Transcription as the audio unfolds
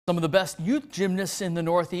Some of the best youth gymnasts in the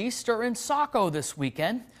Northeast are in Saco this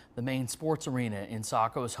weekend. The Maine Sports Arena in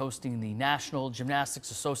Saco is hosting the National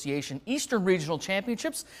Gymnastics Association Eastern Regional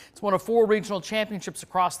Championships. It's one of 4 regional championships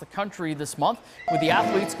across the country this month, with the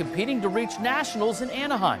athletes competing to reach nationals in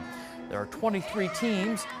Anaheim. There are 23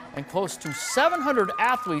 teams and close to 700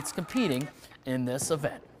 athletes competing in this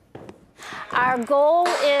event. Our goal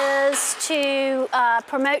is to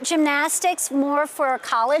promote gymnastics more for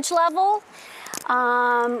college level,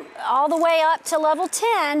 all the way up to level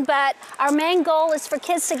 10, but our main goal is for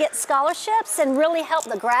kids to get scholarships and really help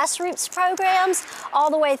the grassroots programs all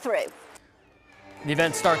the way through. The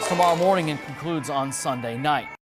event starts tomorrow morning and concludes on Sunday night.